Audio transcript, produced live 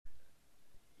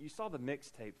you saw the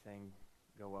mixtape thing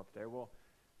go up there. Well,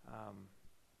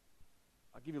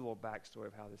 I'll give you a little backstory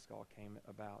of how this all came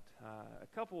about.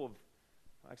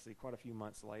 Quite a few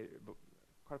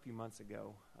months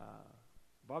ago,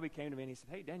 Bobby came to me and he said,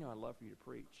 "Hey, Daniel, I'd love for you to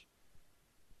preach.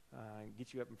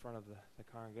 Get you up in front of the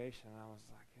congregation." And I was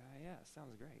like, "Yeah,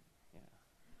 sounds great." Yeah.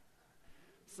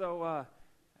 So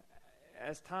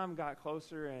as time got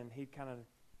closer and he kind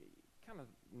of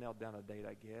nailed down a date,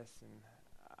 I guess, and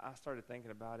I started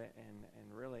thinking about it,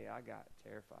 and really I got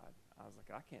terrified. I was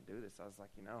like, I can't do this. I was like,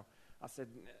 I said,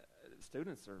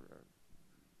 students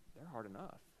they're hard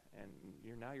enough, and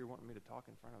you're wanting me to talk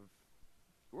in front of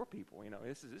your people.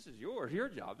 This is your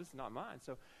job. This is not mine.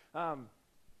 So I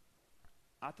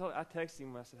texted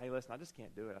him. I said, "Hey, listen, I just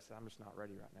can't do it." I said, "I'm just not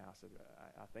ready right now." I said,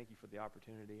 I thank you for the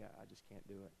opportunity. I just can't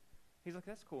do it." He's like,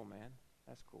 "That's cool, man.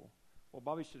 That's cool." Well,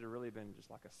 Bobby should have really been just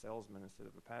like a salesman instead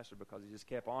of a pastor, because he just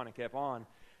kept on and kept on.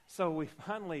 So we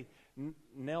finally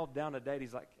nailed down a date.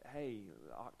 He's like, "Hey,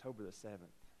 October the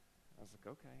 7th. I was like,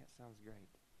 "Okay, that sounds great."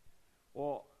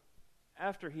 Well,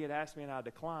 after he had asked me and I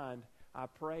declined, I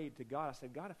prayed to God. I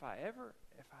said, "God, if I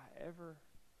ever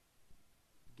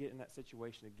get in that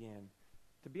situation again,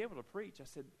 to be able to preach," I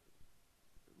said,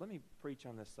 "let me preach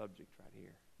on this subject right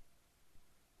here."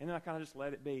 And then I kind of just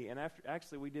let it be. And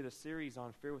we did a series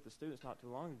on fear with the students not too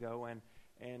long ago,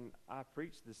 and I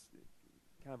preached this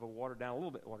kind of a little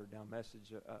bit watered down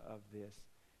message of this,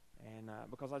 and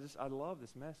because I love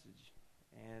this message,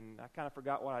 and I kind of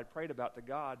forgot what I prayed about to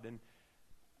God. And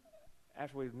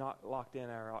after we've not locked in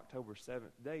our October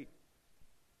 7th date,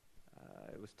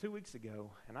 it was 2 weeks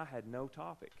ago, and I had no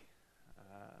topic.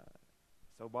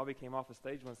 So Bobby came off the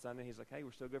stage one Sunday. He's like, "Hey,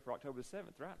 we're still good for October the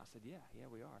 7th, right?" And I said, "Yeah,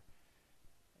 we are."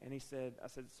 And I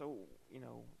said, "So,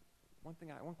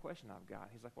 one question I've got."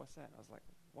 He's like, "What's that?" And I was like,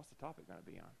 "What's the topic going to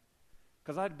be on?"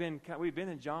 Because we'd been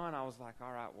in John. I was like,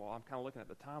 "All right, well, I'm kind of looking at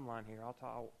the timeline here. I'll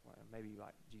talk maybe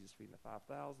like Jesus feeding the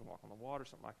 5,000, walk on the water,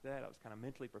 something like that." I was kind of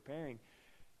mentally preparing.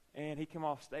 And he came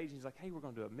off stage and he's like, "Hey, we're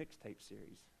going to do a mixtape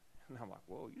series." And I'm like,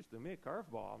 "Whoa, you just threw me a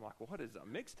curveball." I'm like, "What is a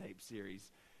mixtape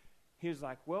series?" He was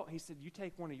like, "Well," he said, "you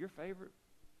take one of your favorite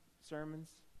sermons,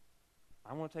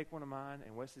 I'm going to take one of mine,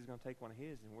 and Wesley's going to take one of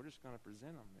his, and we're just going to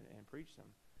present them and preach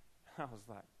them." I was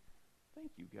like,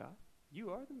 "Thank you, God.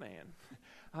 You are the man."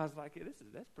 I was like,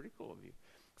 that's pretty cool of you.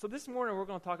 So this morning we're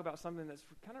going to talk about something that's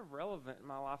kind of relevant in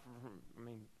my life,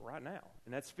 right now,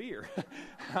 and that's fear.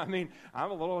 I'm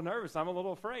a little nervous. I'm a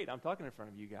little afraid. I'm talking in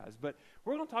front of you guys. But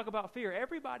we're going to talk about fear.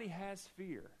 Everybody has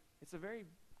fear. It's a very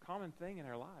common thing in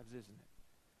our lives, isn't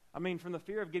it? From the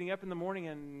fear of getting up in the morning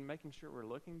and making sure we're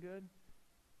looking good,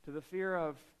 to the fear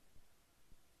of,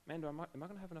 am I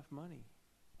going to have enough money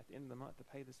at the end of the month to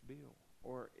pay this bill?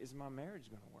 Or is my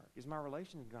marriage going to work? Is my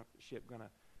relationship going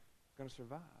to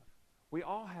survive? We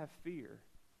all have fear.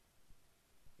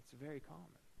 It's very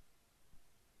common.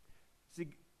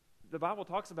 See, the Bible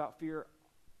talks about fear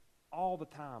all the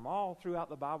time. All throughout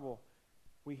the Bible,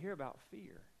 we hear about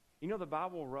fear. The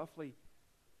Bible roughly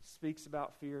speaks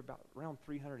about fear about around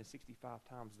 365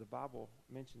 times. The Bible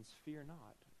mentions "fear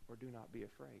not" or "do not be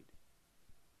afraid."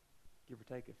 Give or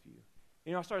take a few.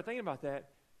 I started thinking about that.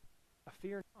 A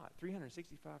fear not,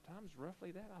 365 times,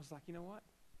 roughly that. I was like, you know what?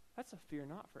 That's a fear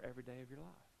not for every day of your life.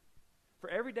 For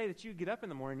every day that you get up in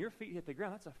the morning, your feet hit the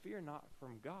ground, that's a fear not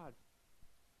from God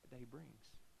that day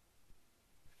brings.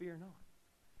 Fear not.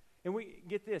 And we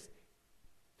get this.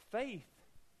 Faith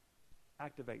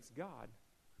activates God,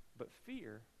 but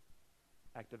fear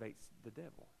activates the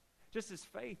devil. Just as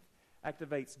faith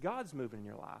activates God's movement in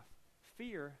your life,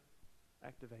 fear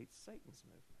activates Satan's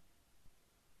movement.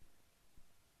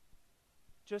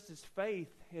 Just as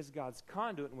faith is God's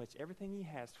conduit in which everything he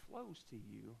has flows to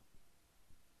you,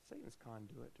 Satan's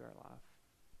conduit to our life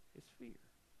is fear.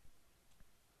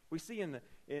 We see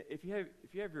if you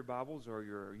have your Bibles or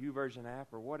your YouVersion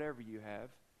app or whatever you have,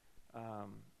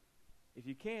 if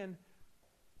you can,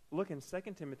 look in 2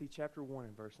 Timothy chapter 1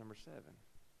 and verse number 7.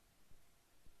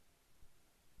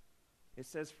 It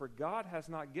says, "For God has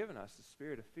not given us the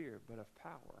spirit of fear, but of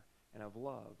power and of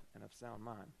love and of sound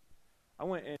mind." I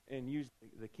went and used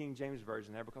the King James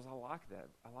Version there because I like that.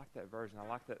 I like that version. I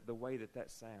like the way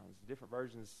that sounds. Different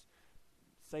versions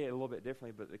say it a little bit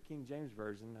differently, but the King James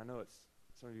Version, I know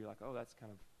some of you are like, "Oh, that's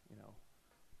kind of,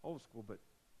 old school," but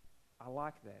I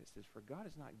like that. It says, "For God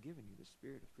has not given you the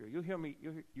spirit of fear."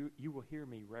 You will hear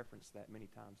me reference that many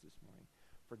times this morning.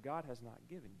 For God has not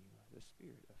given you the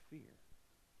spirit of fear.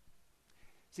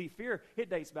 See, fear, it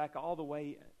dates back all the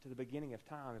way to the beginning of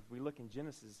time. If we look in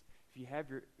Genesis, if you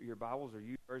have your Bibles or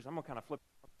YouVersion, I'm going to kind of flip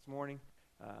this morning.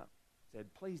 said,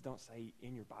 please don't say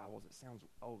in your Bibles. It sounds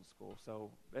old school.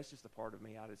 So that's just a part of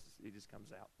me. It just comes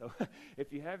out. So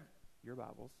if you have your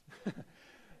Bibles,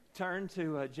 turn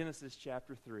to Genesis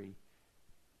chapter 3.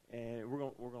 And we're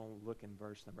going to look in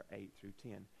verse number 8 through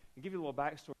 10. And give you a little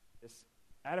backstory to this.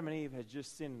 Adam and Eve had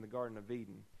just sinned in the Garden of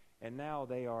Eden. And now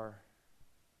they are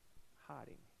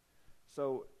hiding.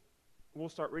 So we'll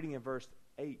start reading in verse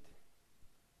 8.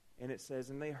 And it says,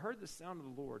 and they heard the sound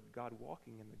of the Lord God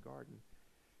walking in the garden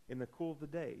in the cool of the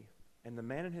day. And the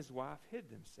man and his wife hid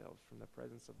themselves from the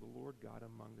presence of the Lord God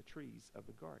among the trees of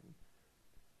the garden.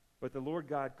 But the Lord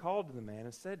God called to the man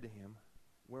and said to him,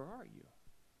 where are you?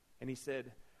 And he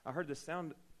said, I heard the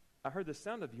sound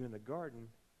of you in the garden,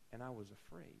 and I was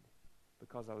afraid,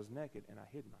 because I was naked and I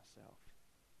hid myself.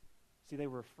 See, they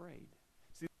were afraid.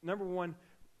 See, number one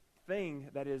thing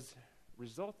that has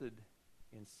resulted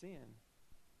in sin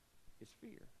is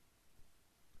fear.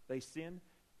 They sinned,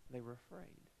 they were afraid.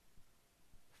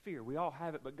 Fear. We all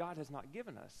have it, but God has not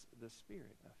given us the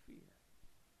spirit of fear.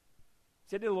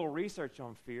 See, I did a little research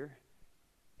on fear,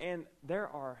 and there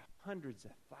are hundreds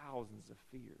of thousands of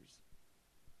fears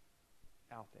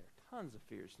out there. Tons of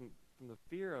fears. From the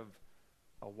fear of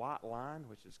a white line,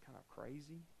 which is kind of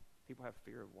crazy. People have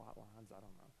fear of white lines. I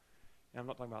don't know. And I'm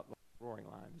not talking about the roaring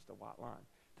lion, just a white line.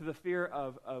 To the fear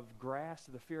of grass,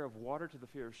 to the fear of water, to the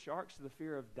fear of sharks, to the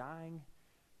fear of dying.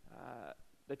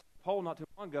 They took a poll not too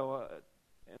long ago,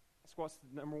 and that's what's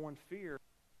the number one fear.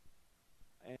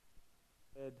 And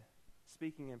said,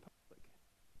 speaking in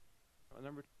public.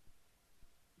 Number two,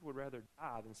 people would rather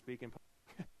die than speak in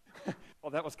public.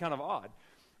 Well, that was kind of odd.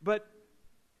 But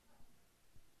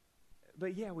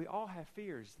yeah, we all have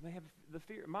fears. They have the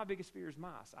fear. My biggest fear is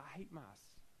mice. I hate mice.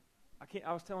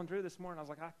 I was telling Drew this morning, I was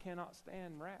like, I cannot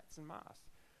stand rats and mice.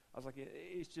 I was like,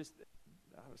 it's just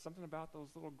something about those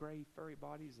little gray furry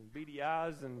bodies and beady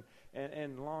eyes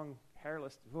and long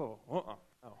hairless. Oh,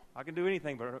 I can do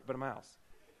anything but a mouse.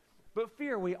 But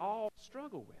fear, we all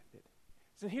struggle with it.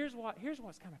 So here's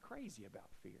what's kind of crazy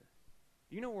about fear.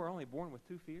 You know we're only born with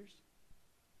two fears?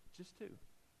 Just two.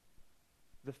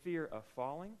 The fear of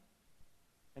falling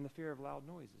and the fear of loud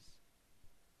noises.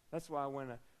 That's why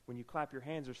when you clap your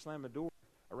hands or slam a door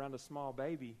around a small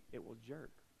baby, it will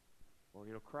jerk or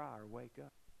it'll cry or wake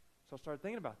up. So I started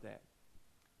thinking about that.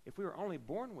 If we were only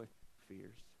born with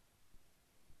fears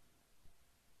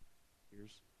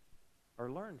or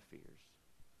learned fears.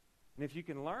 And if you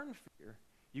can learn fear,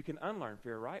 you can unlearn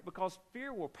fear, right? Because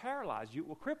fear will paralyze you, it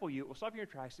will cripple you, it will stop you in your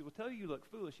tracks, it will tell you look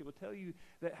foolish, it will tell you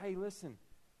that, hey, listen,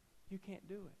 you can't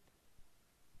do it.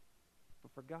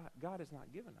 But for God has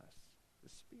not given us the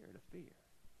spirit of fear.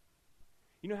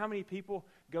 You know how many people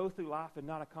go through life and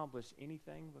not accomplish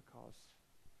anything because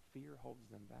fear holds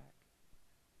them back?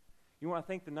 You want to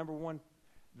think the number one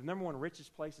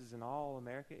richest places in all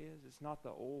America is? It's not the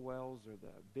oil wells or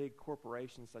the big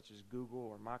corporations such as Google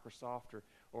or Microsoft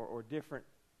or different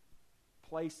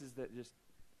places that just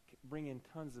bring in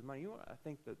tons of money. You know what I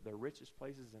think that the richest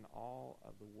places in all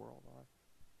of the world are?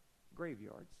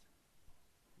 Graveyards.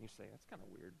 You say, that's kind of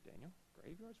weird, Daniel.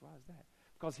 Graveyards? Why is that?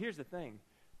 Because here's the thing.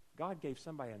 God gave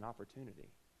somebody an opportunity.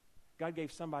 God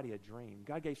gave somebody a dream.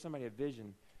 God gave somebody a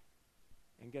vision.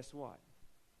 And guess what?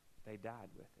 They died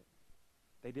with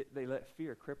it. They let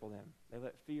fear cripple them. They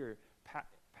let fear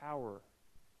power,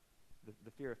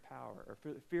 the fear of power, or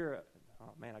fear,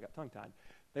 oh man, I got tongue-tied.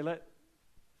 They let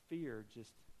fear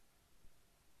just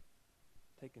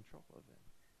take control of them.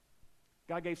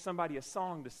 God gave somebody a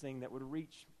song to sing that would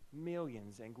reach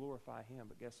millions and glorify him,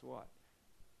 but guess what?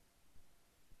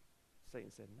 Satan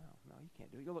said, no, you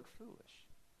can't do it. You'll look foolish.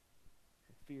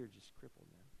 And fear just crippled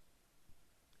them.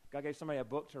 God gave somebody a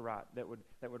book to write that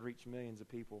would reach millions of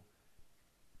people,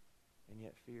 and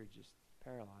yet fear just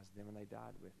paralyzed them, and they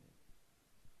died with it.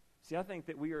 See, I think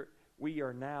that we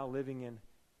are now living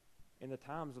in the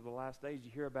times of the last days.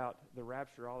 You hear about the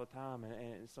rapture all the time,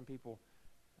 and some people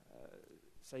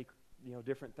say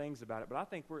different things about it. But I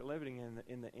think we're living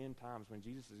in the end times when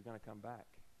Jesus is going to come back.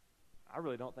 I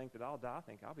really don't think that I'll die. I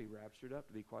think I'll be raptured up,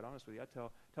 to be quite honest with you. I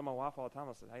tell my wife all the time,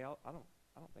 I said, hey, I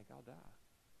don't think I'll die.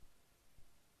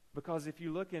 Because if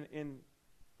you look in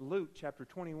Luke chapter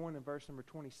 21 and verse number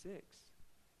 26,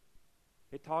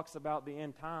 it talks about the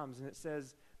end times, and it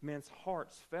says, men's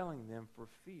hearts failing them for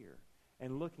fear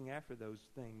and looking after those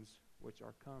things which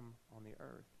are come on the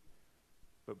earth.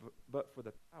 But for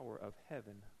the power of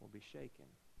heaven will be shaken.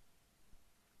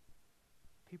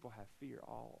 People have fear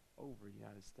all over the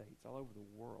United States, all over the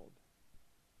world.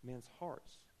 Men's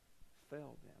hearts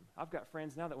fail them. I've got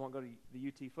friends now that won't go to the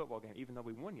UT football game, even though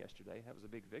we won yesterday. That was a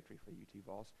big victory for UT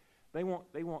Vols. They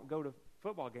won't go to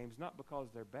football games, not because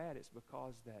they're bad, it's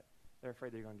because that they're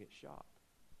afraid they're going to get shot.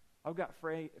 I've got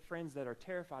friends that are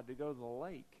terrified to go to the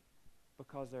lake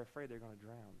because they're afraid they're going to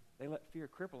drown. They let fear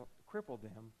cripple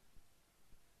them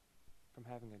from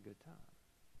having a good time.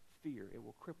 Fear, it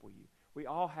will cripple you. We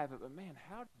all have it, but man,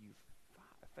 how do you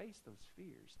face those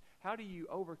fears? How do you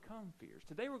overcome fears?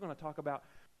 Today we're going to talk about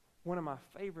one of my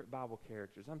favorite Bible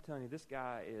characters. I'm telling you, this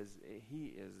guy is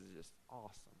just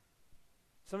awesome.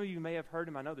 Some of you may have heard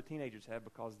him. I know the teenagers have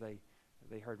because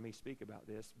they heard me speak about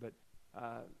this, but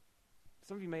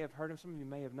some of you may have heard him, some of you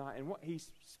may have not. And what he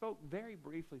spoke very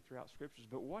briefly throughout Scriptures,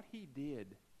 but what he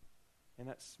did in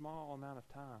that small amount of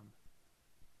time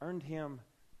earned him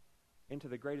into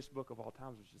the greatest book of all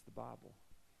times, which is the Bible.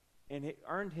 And it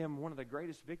earned him one of the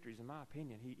greatest victories, in my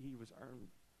opinion. He was earned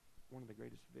one of the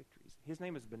greatest victories. His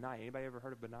name is Benaiah. Anybody ever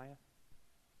heard of Benaiah?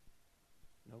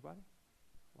 Nobody?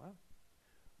 Wow.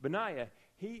 Benaiah,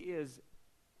 he is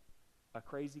a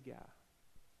crazy guy.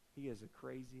 He is a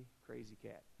crazy, crazy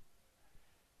cat.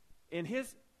 And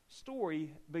his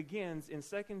story begins in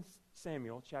 2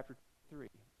 Samuel chapter 3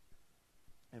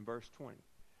 and verse 20.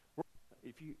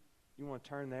 If you want to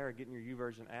turn there or get in your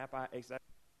YouVersion app,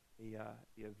 the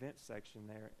event section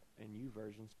there in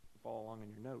YouVersion, so follow along in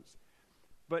your notes.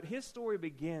 But his story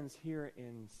begins here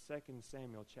in 2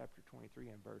 Samuel chapter 23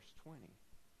 and verse 20.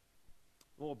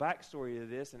 A little backstory to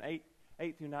this. In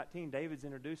 8 through 19, David's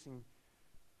introducing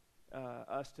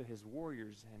us to his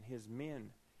warriors and his men.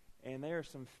 And there are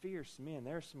some fierce men.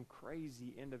 There are some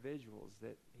crazy individuals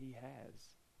that he has.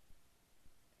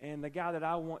 And the guy that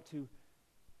I want to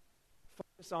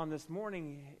focus on this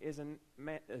morning is a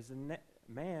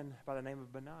man by the name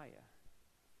of Benaiah.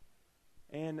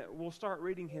 And we'll start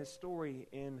reading his story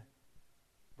in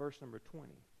verse number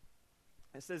 20.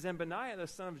 It says, And Benaiah the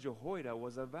son of Jehoiada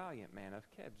was a valiant man of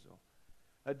Kebzil,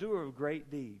 a doer of great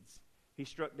deeds. He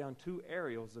struck down 2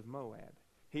 Ariels of Moab.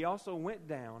 He also went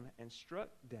down and struck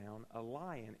down a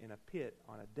lion in a pit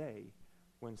on a day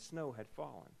when snow had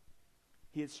fallen.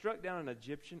 He had struck down an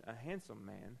Egyptian, a handsome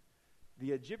man.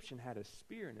 The Egyptian had a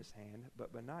spear in his hand,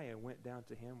 but Benaiah went down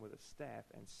to him with a staff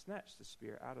and snatched the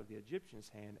spear out of the Egyptian's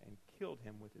hand and killed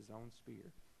him with his own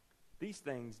spear. These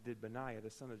things did Benaiah the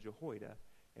son of Jehoiada,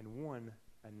 and won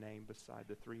a name beside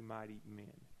the 3 mighty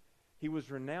men. He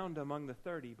was renowned among the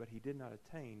 30, but he did not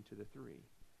attain to the 3.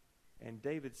 And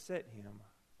David set him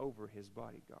over his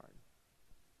bodyguard.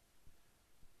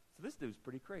 So this dude's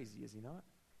pretty crazy, is he not?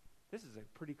 This is a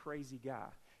pretty crazy guy.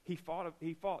 He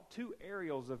fought 2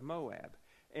 Ariels of Moab.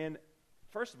 And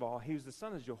first of all, he was the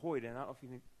son of Jehoiada. And I don't know if you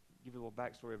can give you a little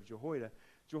backstory of Jehoiada.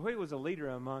 Jehoiada was a leader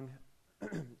among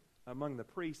the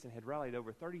priests and had rallied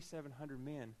over 3,700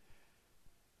 men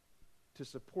to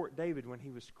support David when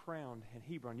he was crowned in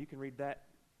Hebron. You can read that.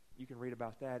 You can read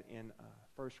about that in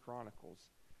 1 Chronicles.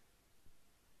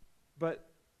 But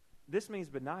this means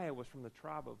Benaiah was from the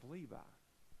tribe of Levi.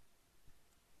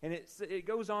 And it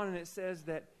goes on and it says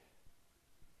that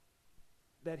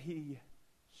he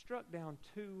struck down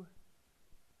 2,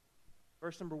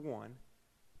 verse number 1,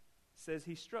 says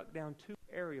he struck down 2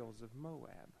 Ariels of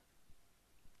Moab.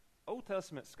 Old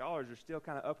Testament scholars are still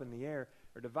kind of up in the air,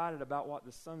 or divided about what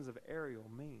the sons of Ariel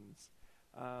means.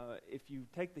 If you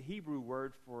take the Hebrew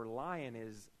word for lion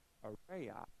is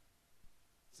Araiah,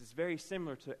 this is very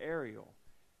similar to Ariel.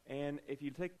 And if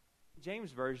you take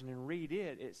James Version and read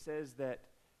it, it says that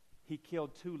he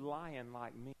killed 2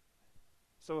 lion-like men.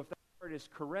 So if that word is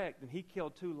correct, and he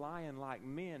killed 2 lion-like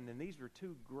men, then these were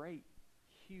 2 great,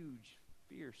 huge,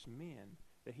 fierce men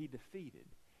that he defeated.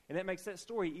 And that makes that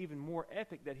story even more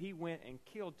epic, that he went and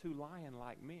killed 2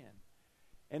 lion-like men.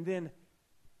 And then,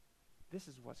 this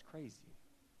is what's crazy.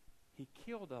 He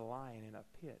killed a lion in a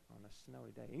pit on a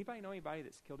snowy day. Anybody know anybody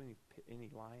that's killed any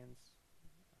lions?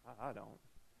 I don't.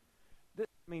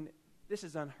 This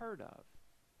is unheard of.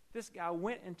 This guy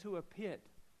went into a pit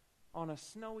on a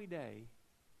snowy day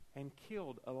and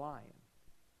killed a lion.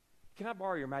 Can I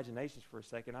borrow your imaginations for a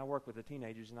second? I work with the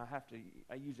teenagers, and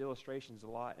I use illustrations a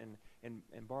lot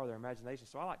and borrow their imagination.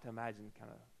 So I like to imagine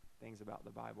kind of things about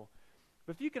the Bible.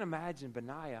 But if you can imagine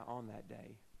Benaiah on that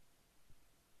day,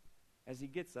 as he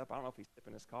gets up, I don't know if he's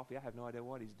sipping his coffee. I have no idea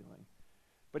what he's doing.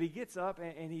 But he gets up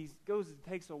and he goes and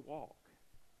takes a walk.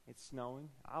 It's snowing.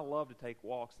 I love to take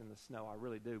walks in the snow. I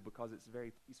really do, because it's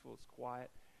very peaceful. It's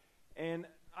quiet. And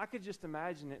I could just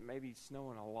imagine it maybe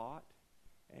snowing a lot.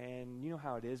 And you know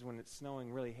how it is when it's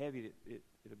snowing really heavy, it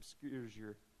obscures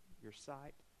your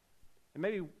sight. And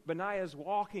maybe Benaiah's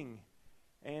walking,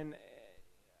 and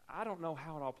I don't know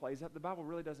how it all plays out. The Bible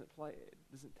really doesn't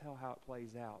tell how it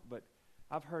plays out. But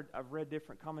I've read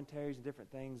different commentaries and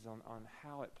different things on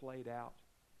how it played out.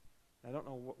 I don't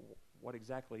know what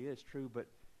exactly is true, but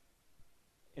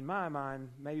in my mind,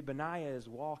 maybe Benaiah is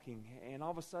walking, and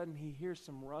all of a sudden he hears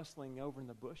some rustling over in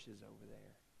the bushes over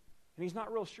there. And he's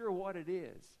not real sure what it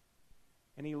is.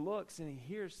 And he looks and he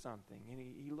hears something, and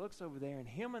he looks over there, and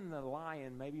him and the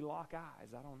lion maybe lock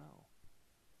eyes. I don't know.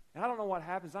 And I don't know what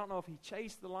happens. I don't know if he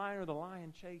chased the lion or the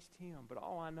lion chased him, but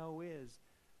all I know is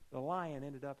the lion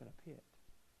ended up in a pit.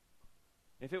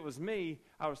 If it was me,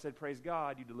 I would have said, praise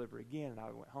God, you deliver again, and I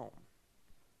went home.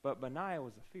 But Benaiah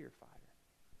was a fear fighter.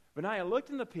 Benaiah looked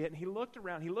in the pit, and he looked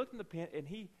around. He looked in the pit, and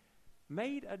he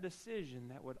made a decision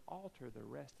that would alter the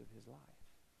rest of his life.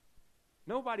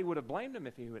 Nobody would have blamed him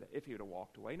if he would have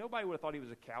walked away. Nobody would have thought he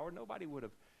was a coward. Nobody would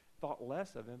have thought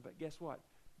less of him. But guess what?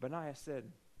 Benaiah said,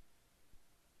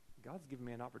 God's given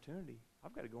me an opportunity.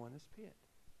 I've got to go in this pit.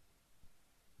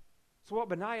 So what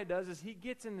Benaiah does is he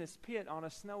gets in this pit on a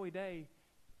snowy day,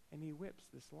 and he whips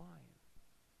this lion.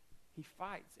 He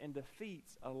fights and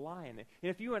defeats a lion. And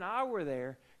if you and I were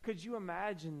there, could you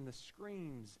imagine the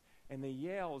screams and the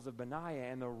yells of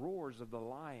Benaiah and the roars of the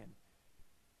lion?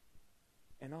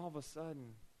 And all of a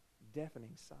sudden,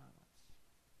 deafening silence.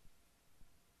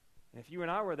 And if you and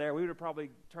I were there, we would have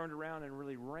probably turned around and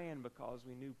really ran because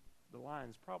we knew the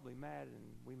lion's probably mad and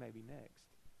we may be next.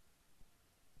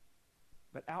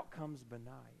 But out comes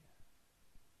Benaiah.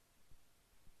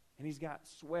 And he's got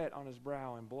sweat on his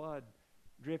brow and blood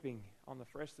dripping on the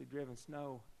freshly driven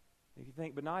snow. If you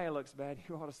think Benaiah looks bad,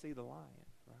 you ought to see the lion,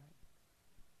 right?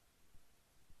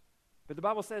 But the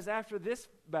Bible says after this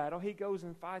battle, he goes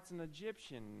and fights an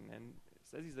Egyptian, and it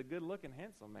says he's a good-looking,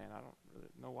 handsome man. I don't really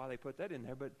know why they put that in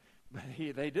there, but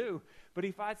they do. But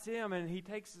he fights him, and he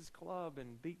takes his club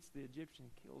and beats the Egyptian,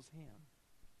 kills him.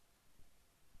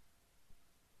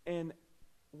 And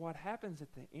what happens at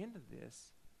the end of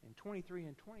this, in 23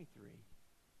 and 23,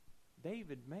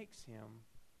 David makes him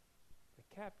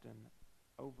the captain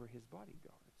over his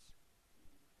bodyguards.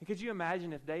 And could you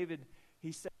imagine if David,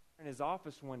 he sat in his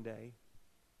office one day,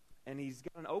 and he's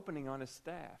got an opening on his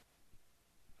staff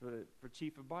for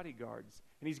chief of bodyguards.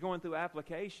 And he's going through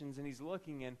applications, and he's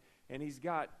looking, and he's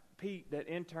got Pete that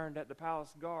interned at the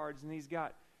Palace Guards, and he's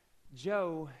got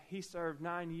Joe, he served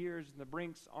 9 years in the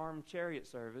Brinks Armed Chariot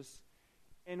Service.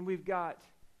 And we've got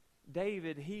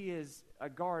David, he is a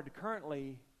guard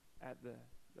currently at the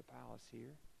palace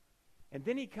here. And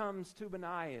then he comes to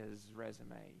Benaiah's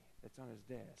resume that's on his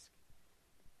desk.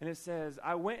 And it says,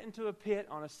 I went into a pit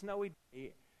on a snowy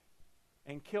day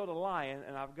and killed a lion,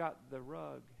 and I've got the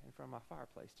rug in front of my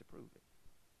fireplace to prove it.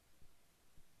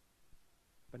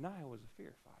 Benaiah was a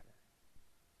fear fighter.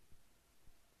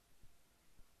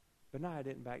 Benaiah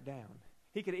didn't back down.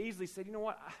 He could have easily said, you know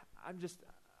what,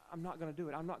 I'm not going to do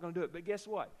it. I'm not going to do it. But guess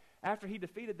what? After he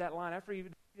defeated that lion, after he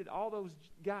defeated all those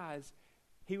guys,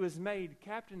 he was made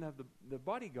captain of the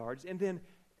bodyguards. And then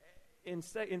in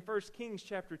 1 Kings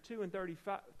chapter 2 and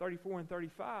 34 and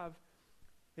 35,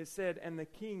 it said, and the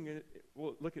king,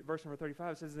 we'll look at verse number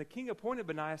 35, it says, the king appointed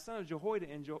Benaiah, son of Jehoiada,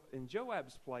 in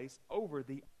Joab's place over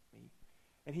the army.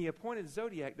 And he appointed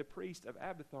Zodiac, the priest of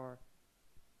Abiathar,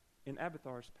 in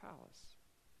Abiathar's palace.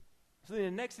 So in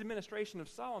the next administration of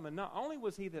Solomon, not only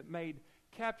was he that made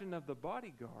captain of the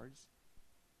bodyguards,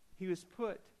 he was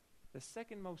put the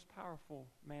second most powerful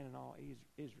man in all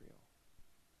Israel.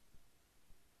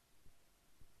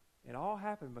 It all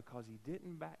happened because he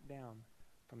didn't back down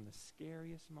from the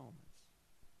scariest moments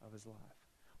of his life.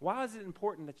 Why is it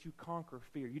important that you conquer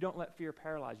fear? You don't let fear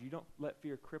paralyze you. You don't let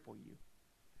fear cripple you.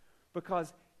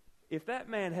 Because if that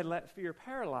man had let fear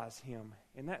paralyze him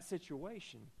in that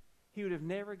situation, he would have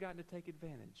never gotten to take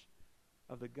advantage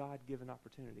of the God-given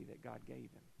opportunity that God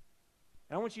gave him.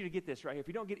 And I want you to get this right here. If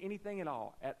you don't get anything at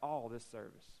all this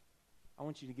service, I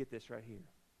want you to get this right here.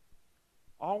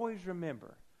 Always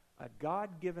remember, a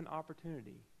God-given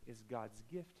opportunity is God's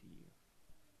gift to you.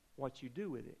 What you do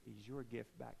with it is your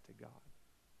gift back to God.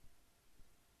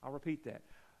 I'll repeat that.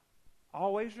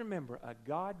 Always remember, a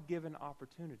God-given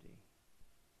opportunity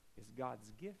is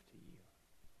God's gift to you.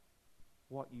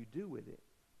 What you do with it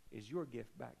is your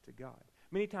gift back to God.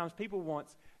 Many times people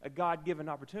want a God-given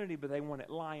opportunity, but they want it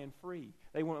lion-free.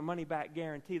 They want a money-back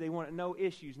guarantee. They want no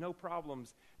issues, no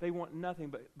problems. They want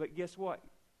nothing. But guess what?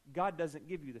 God doesn't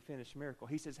give you the finished miracle.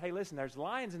 He says, hey, listen, there's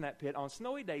lions in that pit on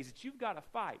snowy days that you've got to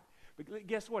fight. But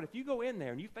guess what? If you go in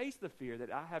there and you face the fear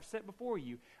that I have set before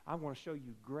you, I want to show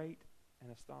you great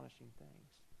and astonishing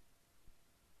things.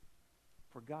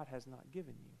 For God has not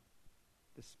given you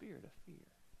the spirit of fear.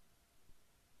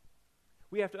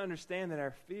 We have to understand that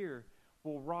our fear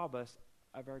will rob us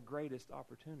of our greatest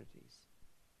opportunities.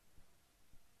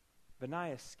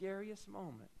 Benaiah's scariest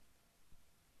moment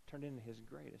turned into his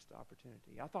greatest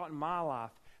opportunity. I thought in my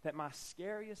life that my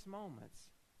scariest moments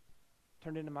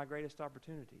turned into my greatest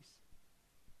opportunities.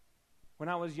 When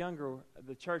I was younger,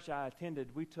 the church I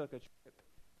attended, we took a trip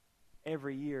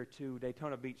every year to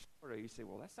Daytona Beach, Florida. You say,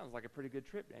 well, that sounds like a pretty good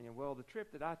trip, Daniel. Well, the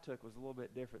trip that I took was a little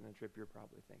bit different than the trip you're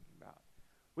probably thinking about.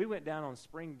 We went down on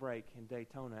spring break in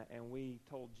Daytona, and we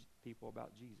told people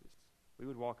about Jesus. We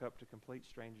would walk up to complete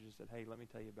strangers and said, hey, let me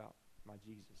tell you about my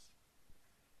Jesus.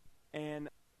 And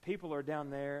people are down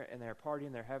there, and they're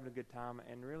partying, they're having a good time,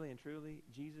 and really and truly,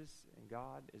 Jesus and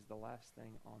God is the last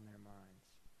thing on their minds.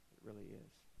 It really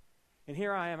is. And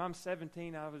here I am. I'm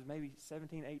 17. I was maybe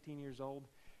 17, 18 years old.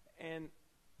 And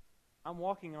I'm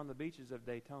walking on the beaches of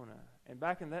Daytona. And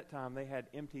back in that time, they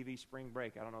had MTV Spring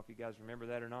Break. I don't know if you guys remember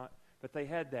that or not. But they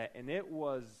had that. And it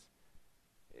was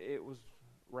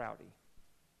rowdy.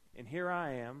 And here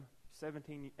I am,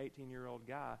 17, 18-year-old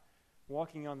guy,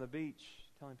 walking on the beach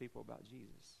telling people about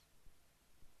Jesus.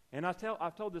 And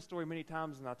I've told this story many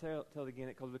times, and I'll tell it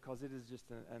again because it is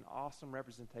just an awesome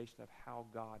representation of how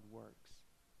God works.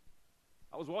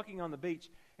 I was walking on the beach,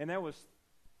 and there was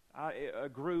a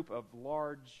group of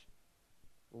large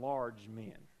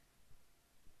men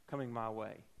coming my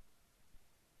way.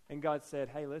 And God said,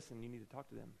 hey, listen, you need to talk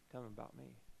to them. Tell them about me.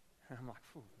 And I'm like,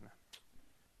 no.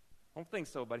 I don't think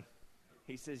so, buddy.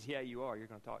 He says, yeah, you are. You're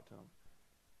going to talk to them.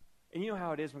 And you know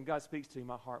how it is when God speaks to you,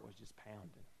 my heart was just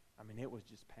pounding. I mean, it was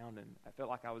just pounding. I felt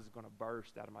like I was going to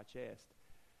burst out of my chest.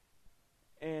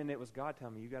 And it was God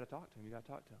telling me, you got to talk to him. You got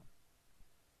to talk to him.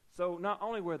 So not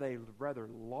only were they rather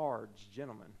large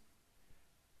gentlemen,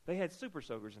 they had super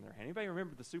soakers in their hand. Anybody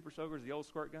remember the super soakers, the old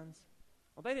squirt guns?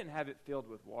 Well, they didn't have it filled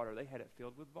with water. They had it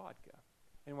filled with vodka.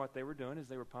 And what they were doing is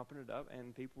they were pumping it up,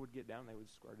 and people would get down and they would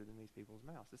squirt it in these people's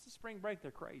mouths. It's a spring break.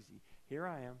 They're crazy. Here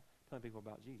I am telling people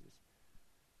about Jesus.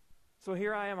 So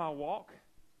here I am. I walk,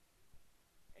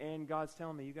 and God's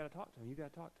telling me, you got to talk to him. You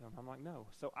got to talk to him. I'm like, no.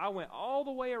 So I went all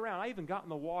the way around. I even got in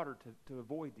the water to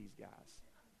avoid these guys.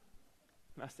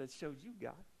 And I said, showed you,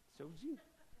 God. Showed you.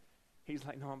 He's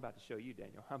like, no, I'm about to show you,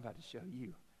 Daniel. I'm about to show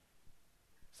you.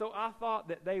 So I thought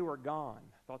that they were gone.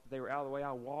 I thought that they were out of the way.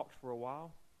 I walked for a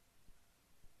while.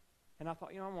 And I thought,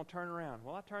 I'm going to turn around.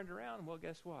 Well, I turned around. Well,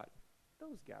 guess what?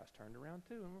 Those guys turned around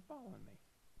too and were following me.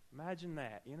 Imagine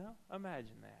that,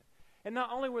 Imagine that. And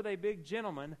not only were they big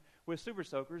gentlemen with super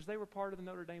soakers, they were part of the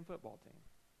Notre Dame football team.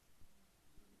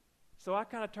 So I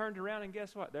kind of turned around, and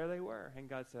guess what? There they were. And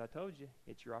God said, I told you,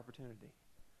 it's your opportunity.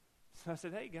 So I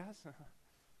said, hey, guys, can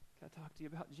I talk to you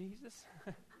about Jesus?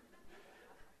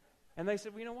 And they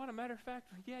said, well, you know what? A matter of fact,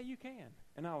 yeah, you can.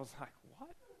 And I was like,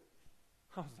 what?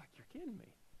 I was like, you're kidding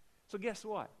me. So guess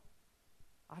what?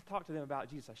 I talked to them about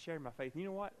Jesus. I shared my faith. And you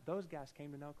know what? Those guys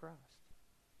came to know Christ.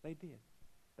 They did.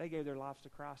 They gave their lives to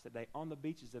Christ that day on the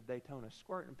beaches of Daytona,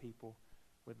 squirting people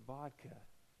with vodka.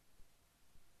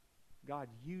 God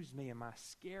used me in my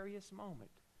scariest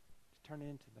moment to turn it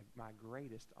into my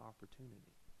greatest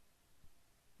opportunity.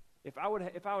 If I would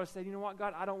have said, you know what,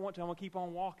 God, I don't want to. I'm going to keep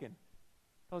on walking.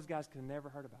 Those guys could have never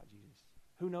heard about Jesus.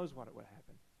 Who knows what would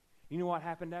happen? You know what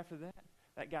happened after that?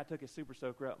 That guy took his super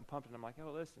soaker up and pumped it. I'm like,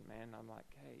 oh, listen, man. I'm like,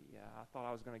 hey, I thought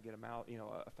I was going to get him out,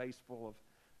 a face full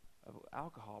of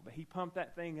alcohol. But he pumped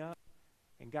that thing up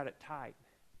and got it tight.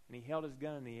 And he held his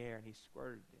gun in the air and he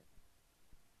squirted it.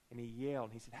 And he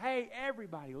yelled. And he said, hey,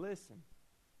 everybody, listen.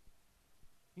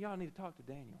 Y'all need to talk to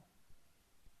Daniel.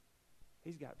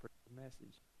 He's got a pretty good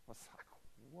message. I was like,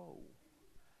 whoa.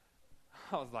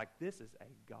 I was like, this is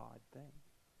a God thing.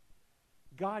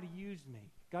 God used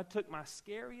me. God took my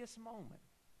scariest moment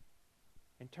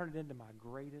and turned it into my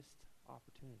greatest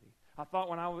opportunity. I thought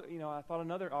I thought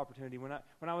another opportunity when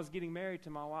I was getting married to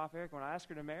my wife, Erica, when I asked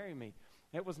her to marry me,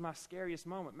 it was my scariest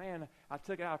moment. Man, I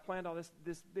planned all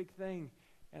this big thing,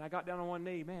 and I got down on one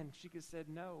knee. Man, she could have said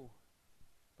no,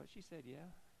 but she said yeah.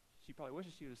 She probably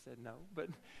wishes she would have said no, but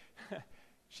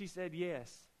she said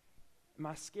yes.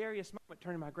 My scariest moment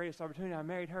turned into my greatest opportunity. I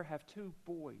married her, have 2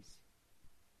 boys.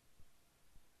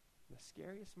 The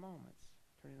scariest moments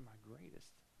turn into my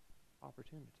greatest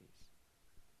opportunities.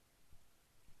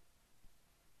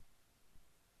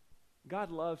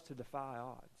 God loves to defy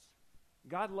odds.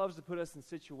 God loves to put us in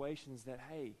situations that,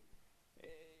 hey,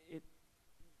 it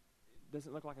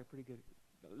doesn't look like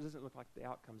it doesn't look like the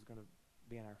outcome is going to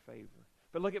be in our favor.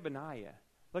 But look at Benaiah.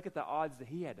 Look at the odds that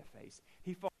he had to face.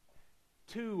 He fought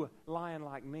 2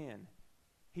 lion-like men.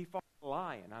 He fought a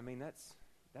lion. I mean, that's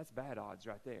bad odds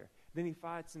right there. Then he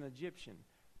fights an Egyptian.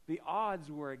 The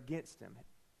odds were against him.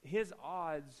 His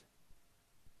odds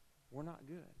were not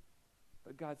good.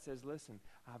 But God says, listen,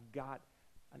 I've got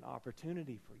an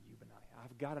opportunity for you, Benaiah.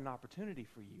 I've got an opportunity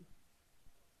for you.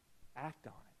 Act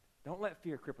on it. Don't let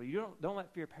fear cripple you. Don't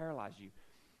let fear paralyze you.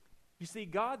 You see,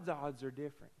 God's odds are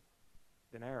different.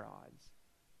 than our odds.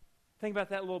 Think about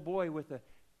that little boy with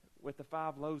the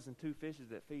 5 loaves and 2 fishes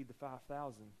that feed the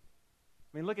 5,000.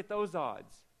 I mean, look at those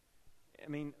odds. I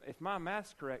mean, if my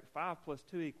math's correct, 5 plus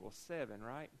 2 equals 7,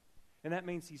 right? And that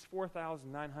means he's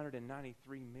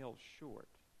 4,993 meals short.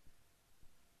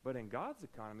 But in God's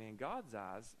economy, in God's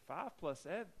eyes, 5 plus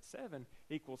 7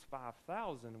 equals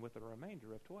 5,000 with a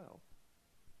remainder of 12.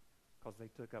 Because they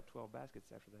took up 12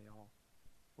 baskets after they all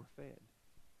were fed.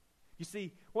 You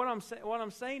see, what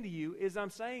I'm saying to you is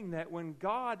I'm saying that when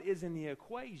God is in the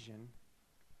equation,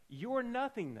 your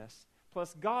nothingness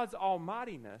plus God's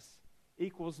almightiness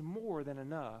equals more than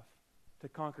enough to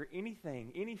conquer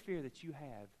anything, any fear that you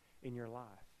have in your life.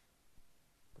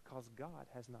 Because God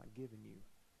has not given you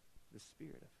the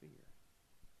spirit of fear.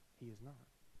 He is not.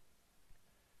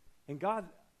 And God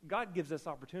gives us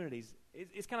opportunities.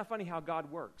 It's kind of funny how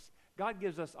God works. God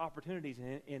gives us opportunities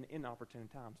in inopportune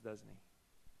times, doesn't He?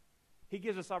 He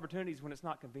gives us opportunities when it's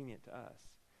not convenient to us.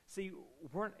 See,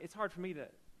 it's hard for me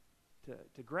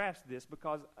to grasp this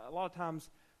because a lot of times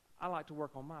I like to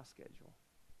work on my schedule.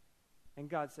 And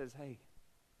God says, hey,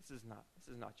 this is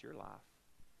not your life.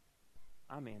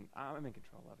 I'm in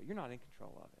control of it. You're not in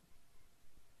control of it.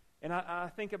 And I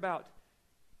think about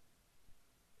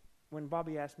when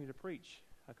Bobby asked me to preach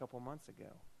a couple months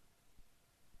ago.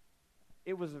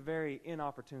 It was a very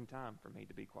inopportune time for me,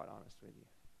 to be quite honest with you.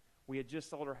 We had just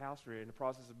sold our house. We were in the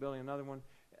process of building another one.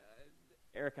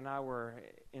 Eric and I were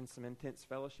in some intense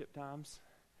fellowship times.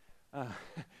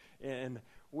 And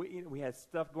we had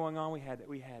stuff going on. We had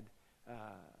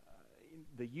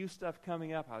the youth stuff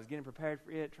coming up. I was getting prepared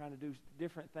for it, trying to do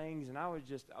different things, and I was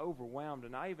just overwhelmed.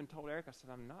 And I even told Eric, I said,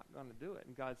 I'm not going to do it.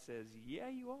 And God says, yeah,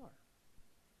 you are.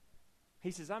 He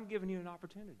says, I'm giving you an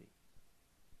opportunity.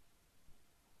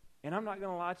 And I'm not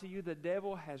going to lie to you, the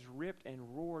devil has ripped and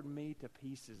roared me to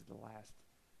pieces the last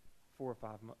 4 or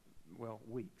 5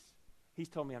 weeks. He's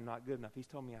told me I'm not good enough. He's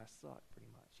told me I suck pretty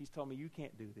much. He's told me you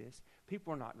can't do this.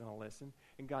 People are not going to listen.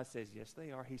 And God says, yes,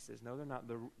 they are. He says, no, they're not.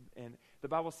 And the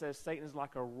Bible says Satan is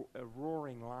like a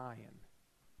roaring lion.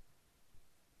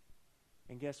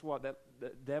 And guess what? The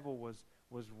devil was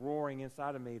roaring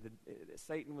inside of me.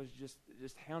 Satan was just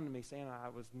hounding me, saying I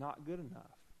was not good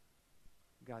enough.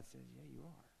 God says, yeah, you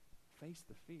are. Face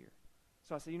the fear.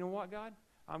 So I said, you know what, God?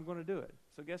 I'm going to do it.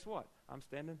 So guess what? I'm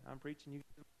standing, I'm preaching.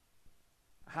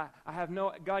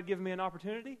 God given me an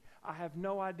opportunity. I have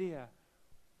no idea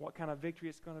what kind of victory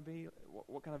it's going to be,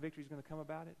 what kind of victory is going to come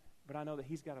about it. But I know that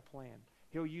He's got a plan.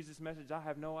 He'll use this message. I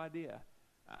have no idea.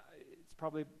 It's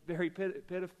probably very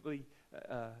pitifully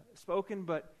spoken,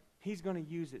 but He's going to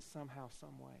use it somehow,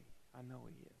 some way. I know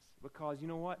He is. Because you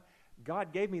know what?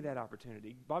 God gave me that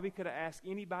opportunity. Bobby could have asked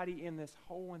anybody in this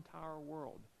whole entire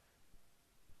world.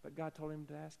 But God told him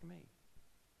to ask me.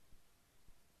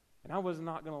 And I was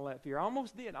not going to let fear. I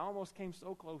almost did. I almost came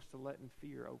so close to letting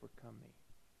fear overcome me.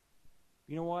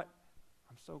 You know what?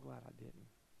 I'm so glad I didn't.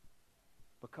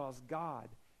 Because God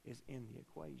is in the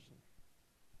equation.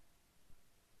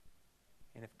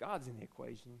 And if God's in the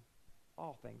equation,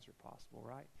 all things are possible,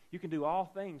 right? You can do all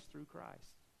things through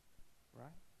Christ,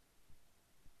 right?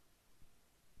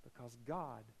 Because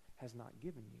God has not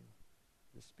given you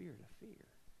the spirit of fear.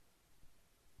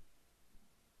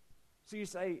 So you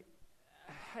say,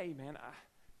 hey man,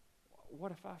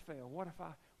 what if I fail? What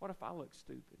if I look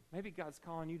stupid? Maybe God's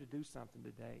calling you to do something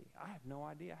today. I have no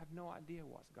idea. I have no idea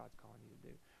what God's calling you to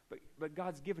do. But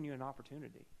God's given you an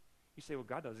opportunity. You say, well,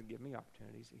 God doesn't give me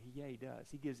opportunities. Yeah, He does.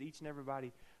 He gives each and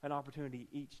everybody an opportunity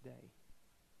each day.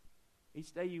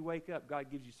 Each day you wake up,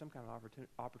 God gives you some kind of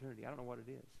opportunity. I don't know what it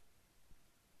is.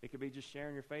 It could be just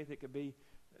sharing your faith. It could be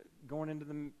going into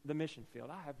the mission field.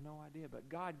 I have no idea, but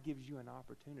God gives you an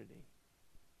opportunity.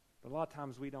 But a lot of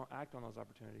times we don't act on those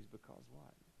opportunities because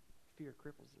what? Fear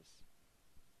cripples us.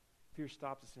 Fear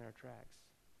stops us in our tracks.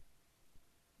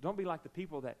 Don't be like the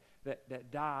people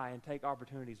that die and take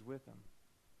opportunities with them.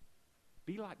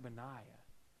 Be like Benaiah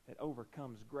that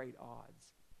overcomes great odds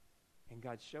and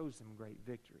God shows them great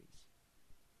victories.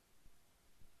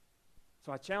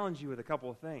 So I challenge you with a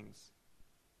couple of things.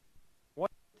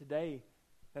 What is it today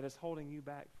that is holding you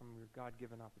back from your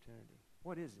God-given opportunity?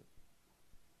 What is it?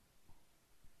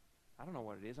 I don't know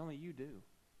what it is. Only you do.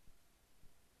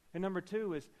 And number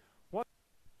 2 is, what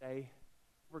today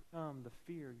overcome the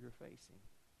fear you're facing?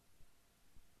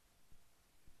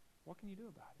 What can you do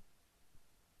about it?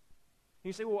 And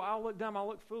you say, well, I'll look dumb, I'll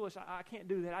look foolish. I can't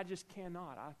do that. I just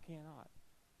cannot. I cannot.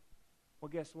 Well,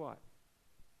 guess what?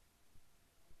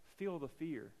 Feel the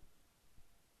fear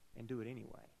and do it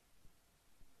anyway.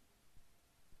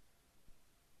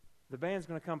 The band's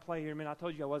going to come play here in a minute. I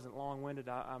told you I wasn't long-winded.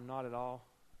 I'm not at all.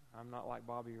 I'm not like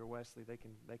Bobby or Wesley. They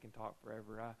can talk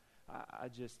forever. I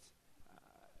just,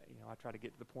 I try to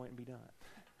get to the point and be done.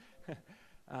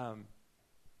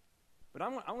 But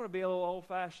I'm going to be a little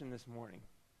old-fashioned this morning.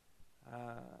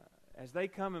 As they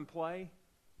come and play,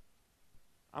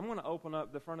 I'm going to open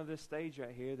up the front of this stage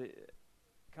right here, that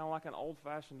kind of like an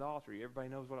old-fashioned altar. Everybody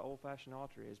knows what an old-fashioned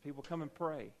altar is. People come and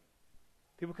pray.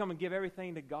 People come and give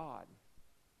everything to God.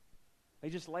 They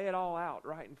just lay it all out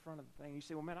right in front of the thing. You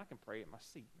say, well, man, I can pray at my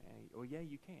seat, man. Well, yeah,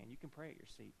 you can. You can pray at your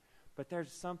seat. But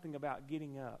there's something about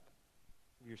getting up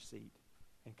your seat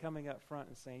and coming up front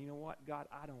and saying, you know what, God,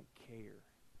 I don't care.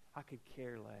 I could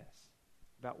care less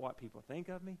about what people think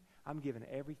of me. I'm giving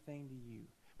everything to you.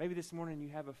 Maybe this morning you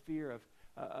have a fear of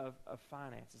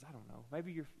finances. I don't know.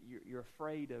 Maybe you're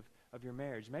afraid of your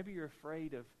marriage. Maybe you're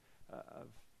afraid of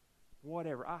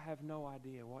whatever. I have no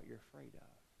idea what you're afraid of.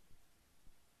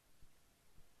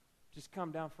 Just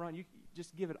come down front. You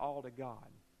just give it all to God.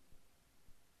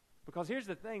 Because here's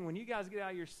the thing. When you guys get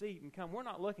out of your seat and come, we're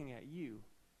not looking at you.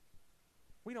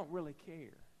 We don't really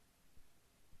care.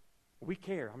 We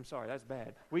care. I'm sorry. That's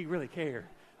bad. We really care.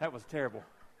 That was terrible.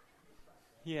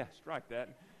 Yeah, strike that.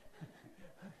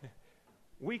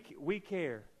 We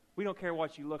care. We don't care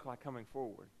what you look like coming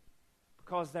forward.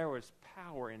 Because there was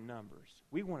power in numbers.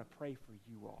 We want to pray for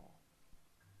you all.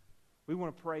 We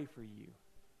want to pray for you.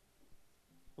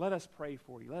 Let us pray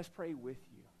for you. Let's pray with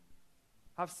you.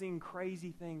 I've seen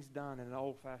crazy things done in an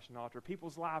old-fashioned altar.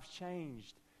 People's lives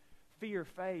changed. Fear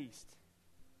faced.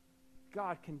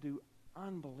 God can do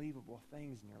unbelievable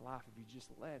things in your life if you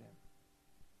just let Him.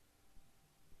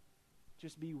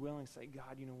 Just be willing to say,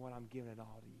 God, you know what? I'm giving it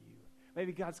all to you.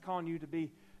 Maybe God's calling you to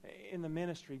be in the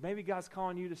ministry. Maybe God's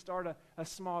calling you to start a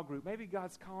small group. Maybe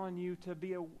God's calling you to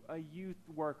be a youth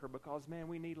worker because, man,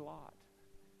 we need a lot.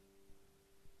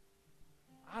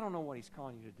 I don't know what He's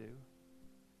calling you to do,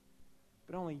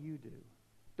 but only you do.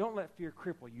 Don't let fear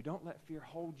cripple you. Don't let fear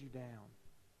hold you down.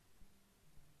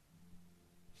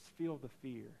 Just feel the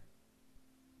fear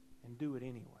and do it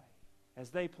anyway. As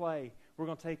they play, we're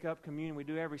going to take up communion. We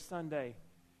do every Sunday.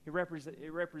 It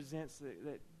represents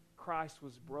that Christ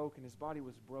was broken. His body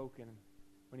was broken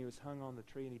when He was hung on the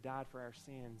tree, and He died for our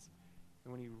sins,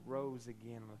 and when He rose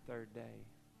again on the third day.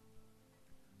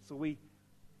 So we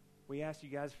ask you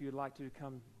guys if you would like to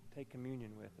come take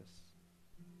communion with us.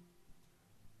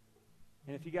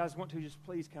 And if you guys want to, just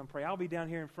please come pray. I'll be down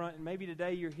here in front, and maybe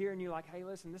today you're here and you're like, hey,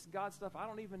 listen, this God stuff, I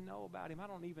don't even know about Him. I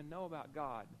don't even know about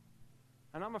God.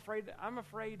 And I'm afraid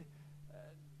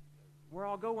where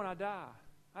I'll go when I die.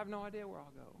 I have no idea where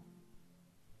I'll go.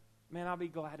 Man, I'll be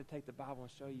glad to take the Bible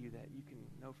and show you that you can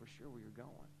know for sure where you're going.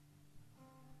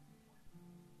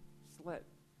 Just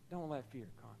don't let fear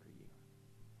conquer you.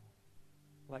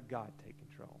 Let God take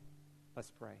control.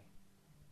 Let's pray.